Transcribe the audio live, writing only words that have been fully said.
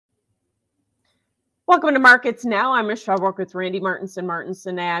Welcome to Markets Now. I'm Michelle Rourke with Randy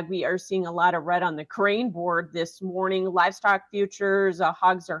Martinson Ag. We are seeing a lot of red on the grain board this morning. Livestock futures,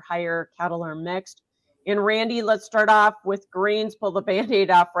 hogs are higher, cattle are mixed. And Randy, let's start off with grains. Pull the Band-Aid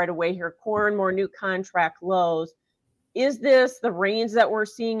off right away here. Corn, more new contract lows. Is this the rains that we're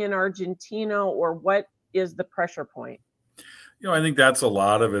seeing in Argentina, or what is the pressure point? I think that's a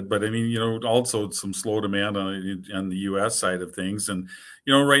lot of it, but I mean, also some slow demand on the U.S. side of things. And,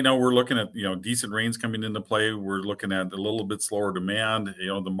 right now we're looking at, decent rains coming into play. We're looking at a little bit slower demand.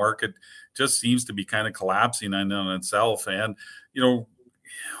 The market just seems to be kind of collapsing on itself. And,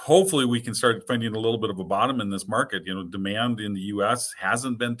 hopefully we can start finding a little bit of a bottom in this market. Demand in the U.S.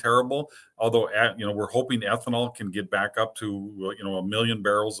 hasn't been terrible, although, we're hoping ethanol can get back up to, 1 million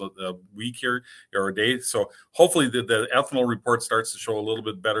barrels a week here or a day. So hopefully the ethanol report starts to show a little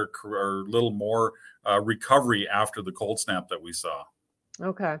bit better or a little more recovery after the cold snap that we saw.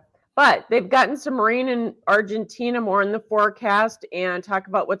 Okay. But they've gotten some rain in Argentina, more in the forecast, and talk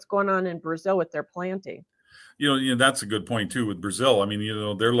about what's going on in Brazil with their planting. That's a good point too with Brazil. I mean,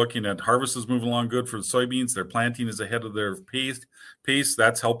 they're looking at harvest is moving along good for the soybeans. Their planting is ahead of their pace.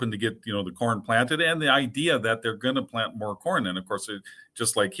 That's helping to get, the corn planted, and the idea that they're going to plant more corn. And of course,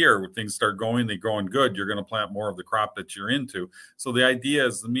 just like here, when things start going, they're growing good, you're going to plant more of the crop that you're into. So the idea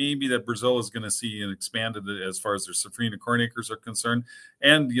is maybe that Brazil is going to see an expanded as far as their safrinha corn acres are concerned.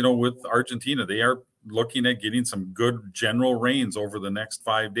 And, with Argentina, they are looking at getting some good general rains over the next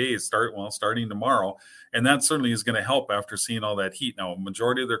 5 days, starting tomorrow. And that certainly is going to help after seeing all that heat. Now, a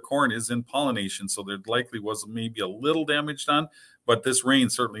majority of their corn is in pollination, so there likely was maybe a little damage done, but this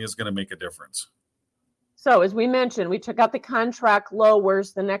rain certainly is going to make a difference. So as we mentioned, we took out the contract low.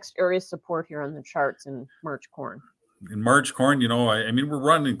 Where's the next area of support here on the charts in March corn? In March corn, I mean, we're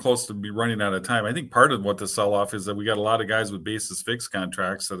running close to be running out of time. I think part of what the sell-off is that we got a lot of guys with basis fixed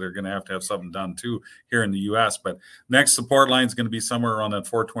contracts, so they're going to have something done too here in the U.S. But next support line is going to be somewhere around that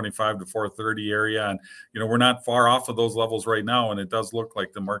 425 to 430 area, and we're not far off of those levels right now, and it does look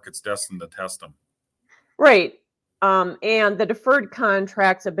like the market's destined to test them. Right. And the deferred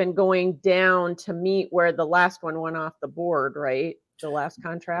contracts have been going down to meet where the last one went off the board, right? The last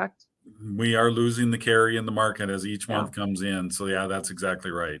contract. We are losing the carry in the market as each month comes in. So, yeah, that's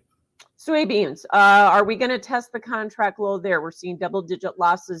exactly right. Soybeans, are we going to test the contract low there? We're seeing double-digit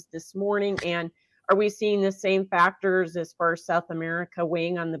losses this morning. And are we seeing the same factors as far as South America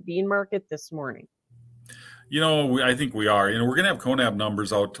weighing on the bean market this morning? I think we are. We're going to have CONAB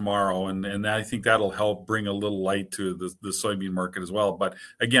numbers out tomorrow, and I think that'll help bring a little light to the soybean market as well. But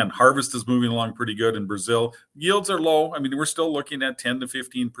again, harvest is moving along pretty good in Brazil. Yields are low. I mean, we're still looking at 10 to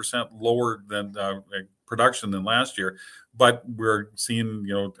 15% lower than production than last year, but we're seeing,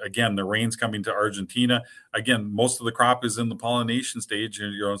 again, the rains coming to Argentina. Again, most of the crop is in the pollination stage,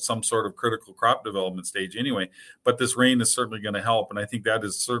 some sort of critical crop development stage anyway, but this rain is certainly going to help. And I think that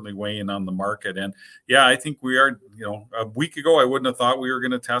is certainly weighing on the market. And yeah, I think we are, a week ago, I wouldn't have thought we were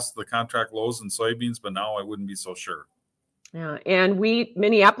going to test the contract lows in soybeans, but now I wouldn't be so sure. Yeah. And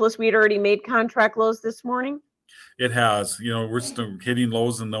Minneapolis wheat already made contract lows this morning. It has. We're still hitting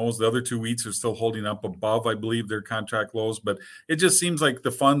lows in those. The other two wheats are still holding up above, I believe, their contract lows. But it just seems like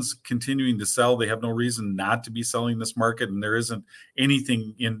the fund's continuing to sell. They have no reason not to be selling this market, and there isn't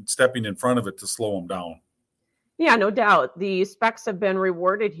anything stepping in front of it to slow them down. Yeah, no doubt. The specs have been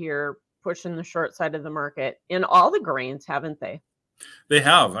rewarded here, pushing the short side of the market in all the grains, haven't they? They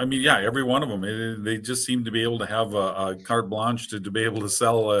have. I mean, yeah, every one of them. They just seem to be able to have a carte blanche to be able to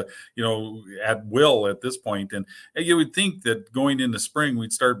sell, at will at this point. And you would think that going into spring,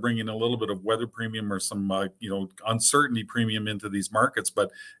 we'd start bringing a little bit of weather premium or some, uncertainty premium into these markets.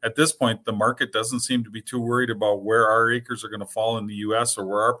 But at this point, the market doesn't seem to be too worried about where our acres are going to fall in the U.S. or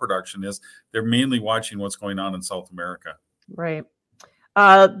where our production is. They're mainly watching what's going on in South America. Right.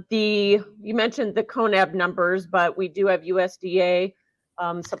 You mentioned the CONAB numbers, but we do have USDA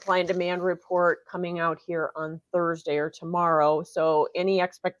supply and demand report coming out here on Thursday or tomorrow. So any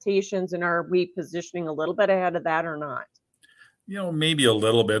expectations, and are we positioning a little bit ahead of that or not? Maybe a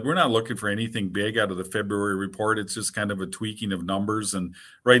little bit. We're not looking for anything big out of the February report. It's just kind of a tweaking of numbers. And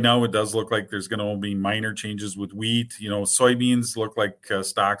right now it does look like there's going to be minor changes with wheat. Soybeans look like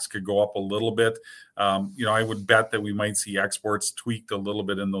stocks could go up a little bit. I would bet that we might see exports tweaked a little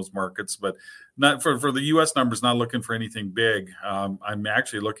bit in those markets, but not for the U.S. numbers, not looking for anything big. I'm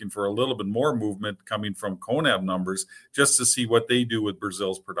actually looking for a little bit more movement coming from CONAB numbers just to see what they do with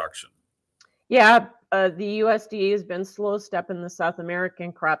Brazil's production. Yeah, the USDA has been slow stepping the South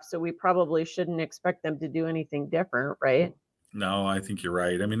American crops, so we probably shouldn't expect them to do anything different, right? No, I think you're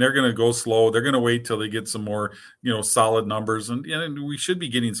right. I mean, they're going to go slow. They're going to wait till they get some more, solid numbers, and we should be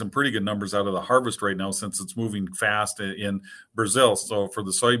getting some pretty good numbers out of the harvest right now since it's moving fast in Brazil. So for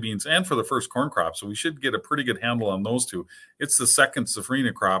the soybeans and for the first corn crop, so we should get a pretty good handle on those two. It's the second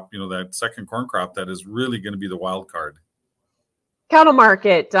safrinha crop, that second corn crop that is really going to be the wild card. Cattle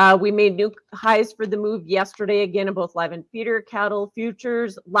market. We made new highs for the move yesterday, again, in both live and feeder cattle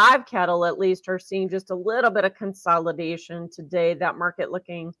futures. Live cattle, at least, are seeing just a little bit of consolidation today. That market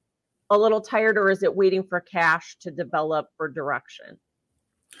looking a little tired, or is it waiting for cash to develop for direction?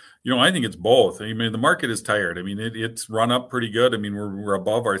 I think it's both. I mean, the market is tired. I mean, it's run up pretty good. I mean, we're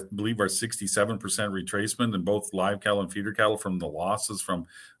above I believe our 67% retracement in both live cattle and feeder cattle from the losses from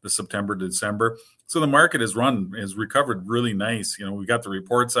the September to December. So the market has recovered really nice. We got the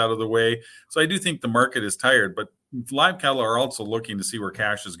reports out of the way. So I do think the market is tired, but live cattle are also looking to see where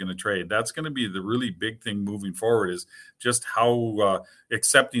cash is going to trade. That's going to be the really big thing moving forward, is just how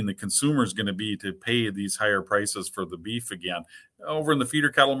accepting the consumer is going to be to pay these higher prices for the beef again. Over in the feeder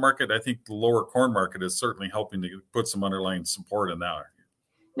cattle market, I think the lower corn market is certainly helping to put some underlying support in that.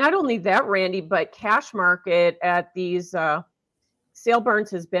 Not only that, Randy, but cash market at these sale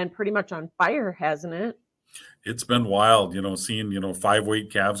barns has been pretty much on fire, hasn't it? It's been wild, seeing, 5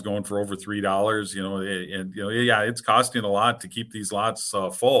 weight calves going for over $3, and, yeah, it's costing a lot to keep these lots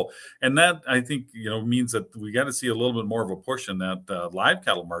full. And that, I think, means that we got to see a little bit more of a push in that live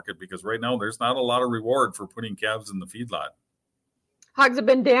cattle market, because right now there's not a lot of reward for putting calves in the feedlot. Hogs have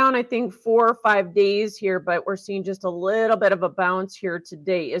been down, I think, 4 or 5 days here, but we're seeing just a little bit of a bounce here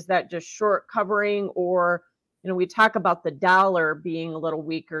today. Is that just short covering, or, we talk about the dollar being a little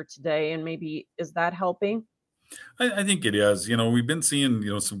weaker today, and maybe is that helping? I think it is. We've been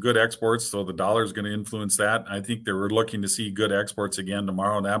seeing, some good exports, so the dollar is going to influence that. I think that we're looking to see good exports again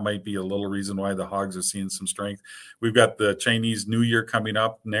tomorrow, and that might be a little reason why the hogs are seeing some strength. We've got the Chinese New Year coming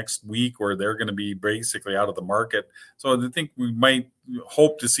up next week, where they're going to be basically out of the market. So I think we might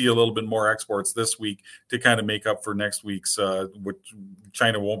hope to see a little bit more exports this week to kind of make up for next week's, which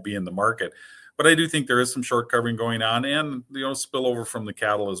China won't be in the market. But I do think there is some short covering going on, and, spillover from the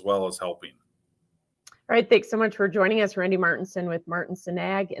cattle as well is helping. All right, thanks so much for joining us. Randy Martinson with Martinson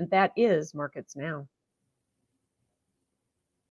Ag, and that is Markets Now.